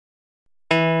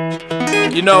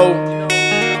You know,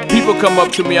 people come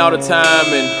up to me all the time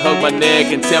and hug my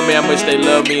neck and tell me how much they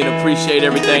love me and appreciate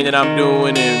everything that I'm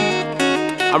doing,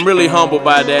 and I'm really humbled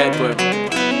by that. But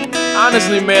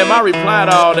honestly, man, my reply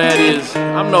to all that is,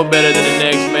 I'm no better than the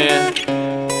next man.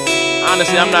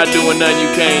 Honestly, I'm not doing nothing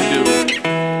you can't do.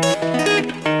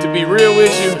 To be real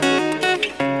with you,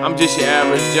 I'm just your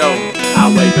average Joe. I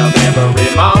wake up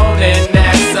every morning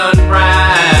at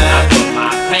sunrise. I put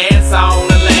my pants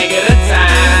on a leg at a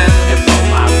time. And for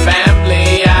my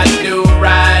family, I do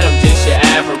right. I'm just your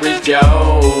average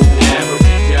Joe.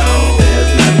 Average Joe.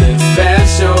 There's nothing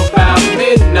special about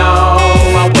me, no.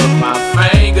 I work my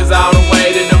fingers all the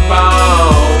way to the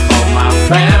bone. For my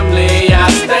family,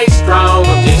 I stay strong.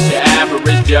 I'm just your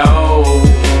average Joe.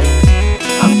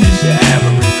 I'm just your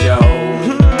average Joe.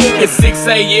 It's 6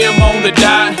 a.m. on the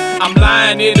dot. I'm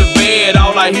lying in the bed,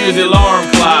 all I hear is the alarm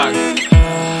clock.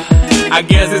 I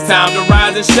guess it's time to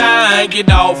rise and shine. Get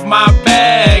off my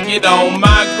back, get on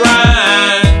my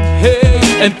grind.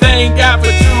 Hey, and thank God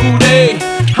for today.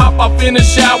 Hop off in the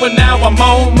shower, now I'm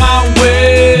on my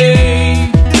way.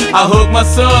 I hug my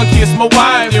son, kiss my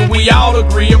wife, and we all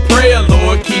agree and pray,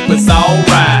 Lord, keep us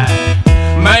alright.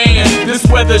 Man, this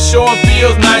weather sure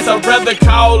feels nice. I'd rather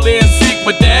call in sick,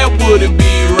 but that wouldn't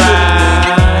be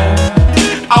right.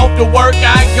 Off to work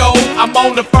I go, I'm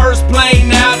on the first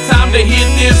plane now, time to hit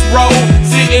this road.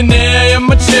 Sitting there in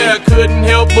my chair, couldn't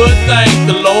help but thank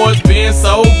the Lord's been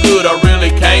so good, I really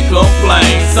can't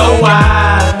complain. So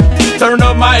I turn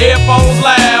up my headphones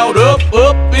loud, up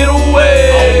and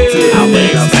away. I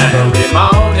wake up every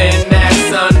morning at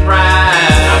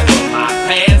sunrise. I put my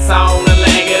pants on a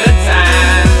leg at a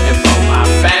time. And for my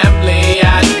family,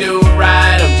 I do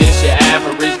right. I'm just your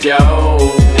average Joe.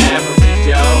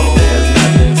 Average Joe. There's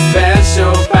nothing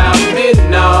special about me,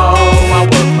 no. I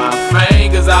work my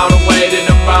fingers all the way to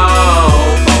the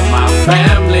bone. For my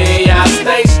family, I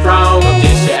stay strong. I'm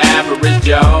just your average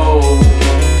Joe.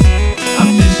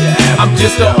 I'm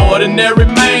just an ordinary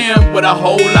man with a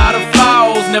whole lot of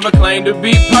flaws. Never claimed to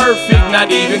be perfect, not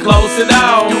even close at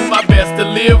all. Do my best to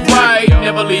live right,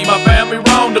 never leave my family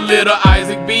wrong. The little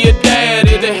Isaac be a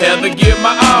daddy, the Heather give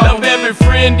my all. Love every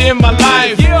friend in my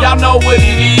life, y'all know what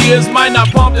it is. Might not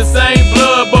pump the same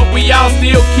blood, but we all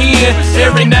still kin.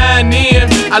 Every now and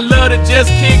then, I love to just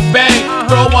kick back,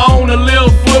 throw on a little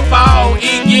football,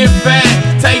 eat, get fat.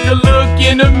 Take a look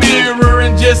in the mirror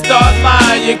and just start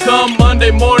lying. Come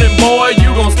Monday morning, boy, you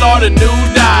gon' start a new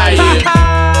diet.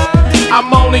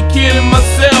 I'm only kidding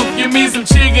myself. Give me some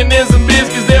chicken and some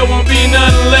biscuits, there won't be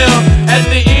nothing left. At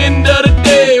the end of the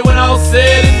day, when all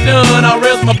said and done, I'll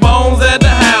rest my bones at the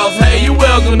house. Hey, you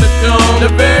welcome to come. The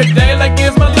very day like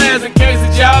it's my last, in case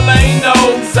that y'all ain't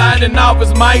know. Signing off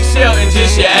is Mike Shelton,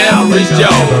 just your average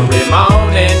Joe. Every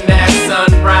morning